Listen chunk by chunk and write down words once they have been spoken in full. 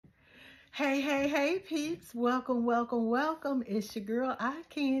Hey, hey, hey, peeps. Welcome, welcome, welcome. It's your girl,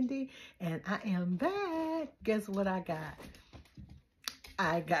 Candy, and I am back. Guess what I got?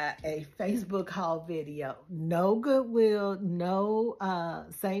 I got a Facebook haul video. No Goodwill, no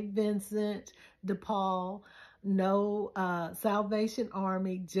St. Vincent de Paul, no Salvation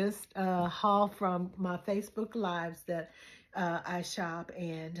Army, just a haul from my Facebook Lives that I shop.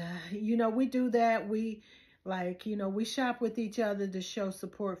 And, we do that. We shop with each other to show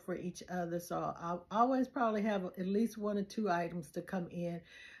support for each other. So I'll always probably have at least 1 or 2 items to come in.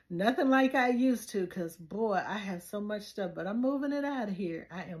 Nothing like I used to, because boy, I have so much stuff, but I'm moving it out of here.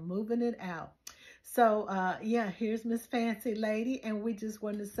 I am moving it out. So yeah, here's Miss Fancy Lady, and we just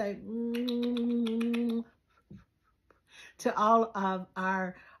want to say to all of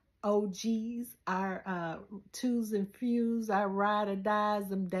our OGs, our twos and fews, our ride or dies,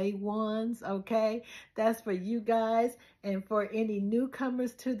 them day ones, okay? That's for you guys. And for any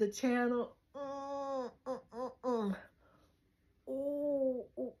newcomers to the channel,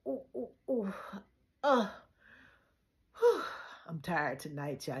 I'm tired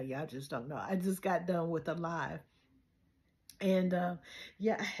tonight, y'all. Y'all just don't know. I just got done with a live. And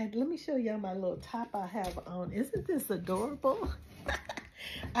yeah, let me show y'all my little top I have on. Isn't this adorable?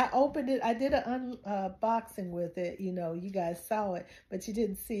 I opened it. I did an unboxing with it. You know, you guys saw it, but you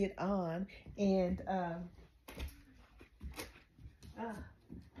didn't see it on. And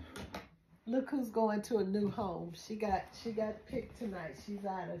look who's going to a new home. She got picked tonight. She's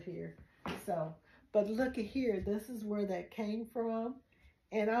out of here. So, but look at here. This is where that came from.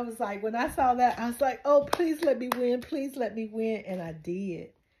 And I was like, when I saw that, I was like, oh, please let me win. Please let me win. And I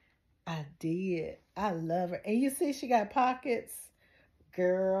did. I did. I love her. And you see she got pockets.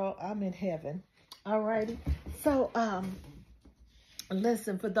 Girl, I'm in heaven. Alrighty. So,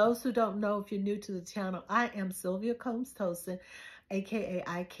 listen, for those who don't know, if you're new to the channel, I am Sylvia Combs Tosin, aka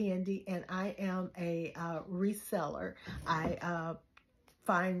iCandy, and I am a reseller. I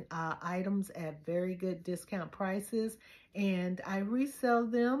find items at very good discount prices, and I resell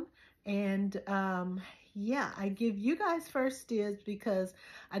them. And yeah, I give you guys first dibs because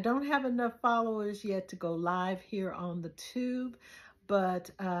I don't have enough followers yet to go live here on the tube. But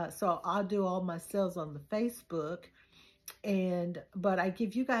so I'll do all my sales on the Facebook, but I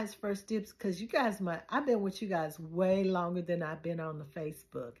give you guys first dibs because you guys I've been with you guys way longer than I've been on the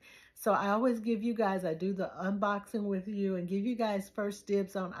Facebook. So I always give you guys, I do the unboxing with you and give you guys first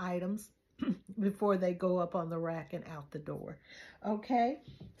dibs on items before they go up on the rack and out the door. Okay,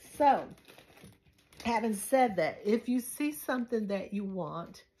 so having said that, if you see something that you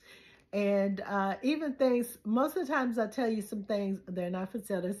want, and even things, most of the times I tell you some things, they're not for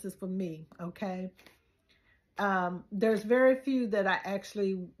sale. This is for me, okay? There's very few that I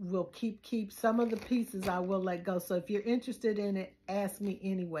actually will keep. Some of the pieces I will let go. So if you're interested in it, ask me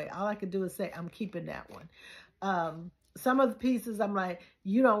anyway. All I can do is say, I'm keeping that one. Some of the pieces I'm like,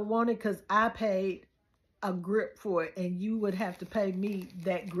 you don't want it because I paid a grip for it, and you would have to pay me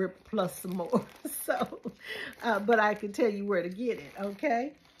that grip plus some more. So, but I can tell you where to get it,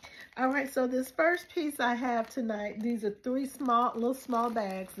 okay? All right, so this first piece I have tonight, these are 3 little small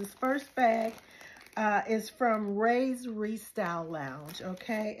bags. This first bag is from Ray's Restyle Lounge,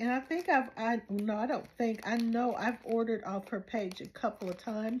 okay? And I think I know I've ordered off her page a couple of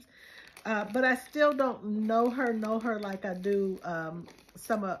times, but I still don't know her like I do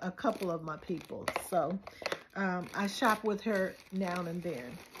a couple of my people. So I shop with her now and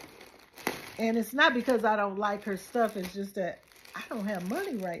then. And it's not because I don't like her stuff, it's just that I don't have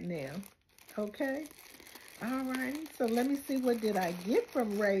money right now, okay? All right, so let me see, what did I get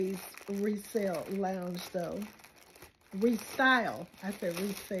from Ray's Resale Lounge, though? Restyle, I said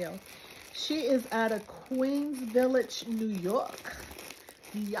resale. She is out of Queens Village, New York.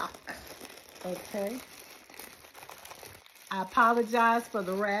 Yuck, okay? I apologize for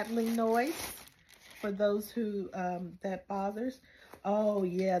the rattling noise, for those who that bothers. Oh,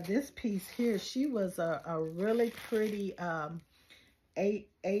 yeah, this piece here, she was a really pretty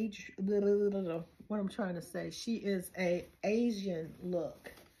what I'm trying to say, she is a Asian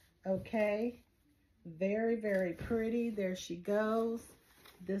look, okay? Very, very pretty. There she goes.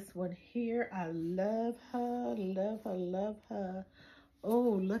 This one here, I love her, love her, love her.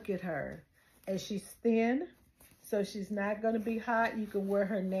 Oh, look at her. And she's thin, so she's not going to be hot. You can wear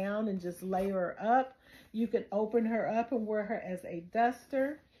her now and just layer her up. You can open her up and wear her as a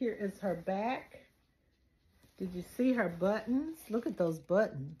duster. Here is her back. Did you see her buttons? Look at those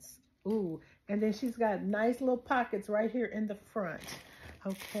buttons. Ooh, and then she's got nice little pockets right here in the front.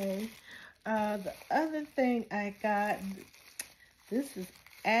 Okay. The other thing I got, this is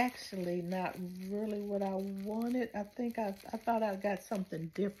actually not really what I wanted. I think I thought I got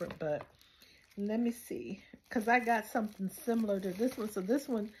something different, but let me see. Because I got something similar to this one. So this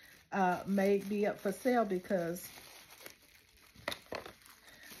one may be up for sale because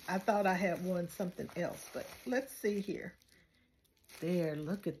I thought I had won something else. But let's see here. There,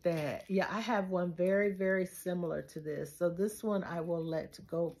 look at that. Yeah, I have one very, very similar to this. So this one I will let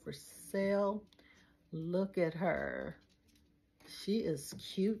go for sale. Look at her. She is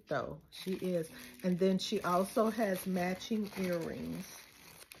cute though. She is. And then she also has matching earrings.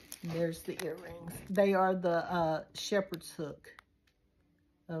 There's the earrings. They are the shepherd's hook.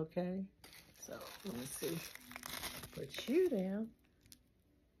 Okay. So let me see. Put you down.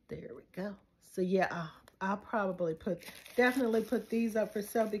 There we go. So yeah, I'll probably definitely put these up for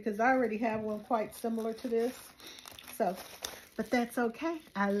sale because I already have one quite similar to this. So, but that's okay.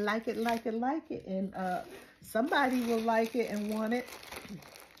 I like it, like it, like it. And somebody will like it and want it.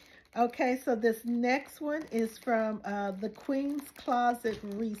 Okay, so this next one is from the Queen's Closet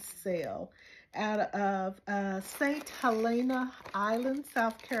Resale out of St. Helena Island,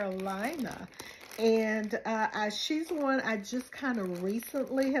 South Carolina. And she's one I just kind of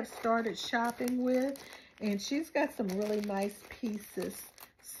recently have started shopping with. And she's got some really nice pieces.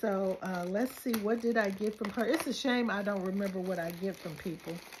 So let's see, what did I get from her? It's a shame I don't remember what I get from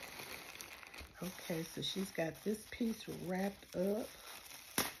people. Okay, so she's got this piece wrapped up.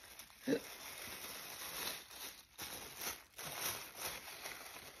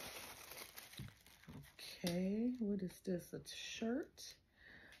 Okay, what is this? A shirt,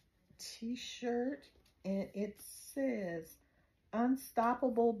 t-shirt, and it says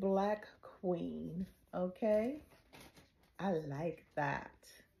Unstoppable Black Queen. Okay, I like that.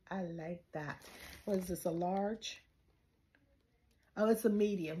 I like that. What is this, a large? Oh, it's a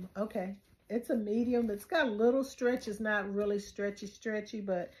medium. Okay, it's a medium. It's got a little stretch. It's not really stretchy,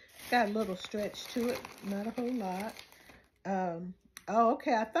 but it's got a little stretch to it. Not a whole lot. Oh,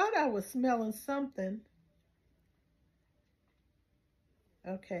 okay. I thought I was smelling something.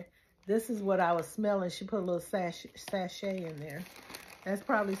 Okay, this is what I was smelling. She put a little sachet in there. That's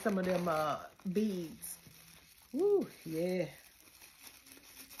probably some of them beads. Woo, yeah.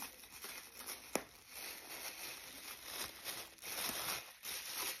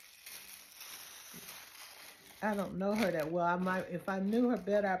 I don't know her that well. I might, if I knew her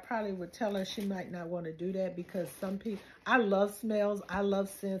better, I probably would tell her she might not want to do that because some people, I love smells, I love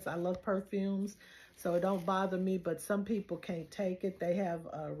scents, I love perfumes, so it don't bother me, but some people can't take it. They have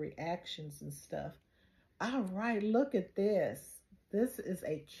reactions and stuff. All right, look at this. This is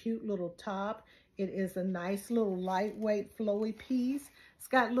a cute little top. It is a nice little lightweight flowy piece. It's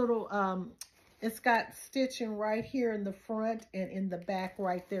got little, it's got stitching right here in the front and in the back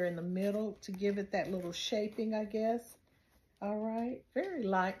right there in the middle to give it that little shaping, I guess. All right, very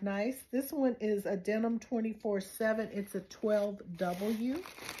light, nice. This one is a denim 24/7. It's a 12W.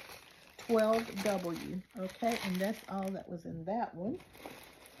 12W, okay? And that's all that was in that one.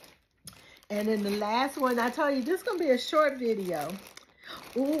 And in the last one, I told you, this is going to be a short video.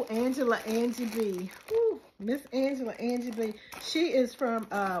 Ooh, Angela Angie B. Ooh, Miss Angela Angie B. She is from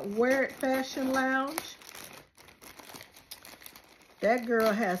Wear It Fashion Lounge. That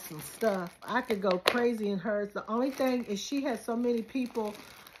girl has some stuff. I could go crazy in hers. The only thing is she has so many people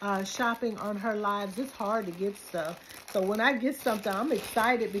shopping on her lives. It's hard to get stuff. So when I get something, I'm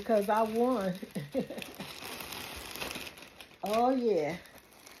excited because I won. Oh, yeah.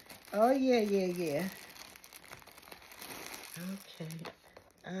 Oh, yeah. Okay.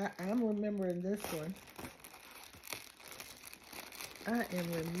 I'm remembering this one. I am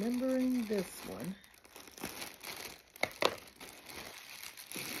remembering this one.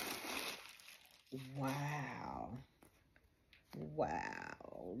 Wow.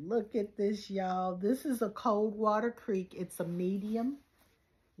 Wow. Look at this, y'all. This is a Coldwater Creek. It's a medium.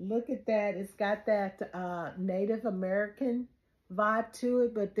 Look at that. It's got that Native American vibe to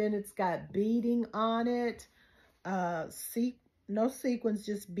it, but then it's got beading on it. No sequins,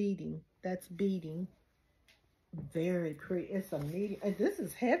 just beading. That's beading. Very pretty. It's a medium. This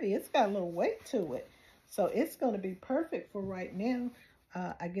is heavy. It's got a little weight to it. So it's going to be perfect for right now.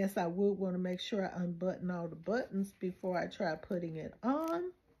 I guess I would want to make sure I unbutton all the buttons before I try putting it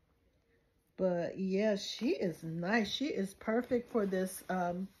on. But yeah, she is nice. She is perfect for this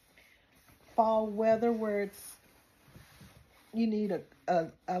fall weather where it's you need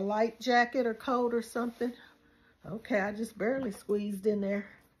a light jacket or coat or something. Okay, I just barely squeezed in there.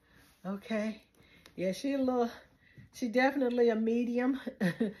 Okay. Yeah, she definitely a medium,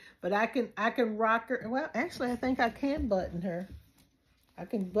 but I can rock her. Well, actually, I think I can button her. I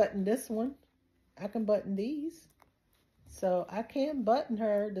can button this one. I can button these. So I can button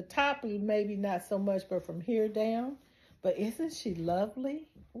her. The top maybe not so much, but from here down. But isn't she lovely?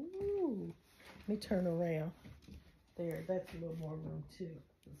 Ooh. Let me turn around. There, that's a little more room too.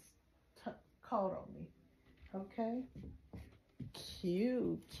 It's caught on me. Okay.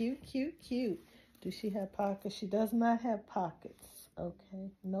 Cute, cute, cute, cute. Does she have pockets? She does not have pockets. Okay,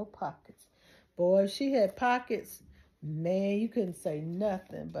 no pockets. Boy, if she had pockets, man, you couldn't say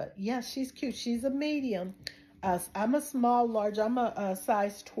nothing. But yeah, she's cute. She's a medium. I'm a small, large. I'm a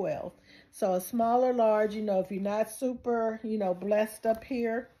size 12. So a smaller, large, you know, if you're not super, you know, blessed up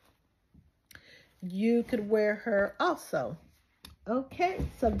here, you could wear her also. Okay,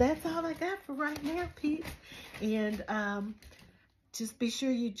 so that's all I got for right now, peeps. And just be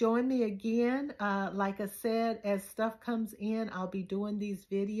sure you join me again. Like I said, as stuff comes in, I'll be doing these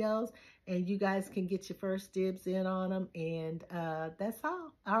videos, and you guys can get your first dibs in on them. And that's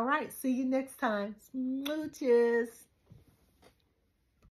all. All right, see you next time. Smooches.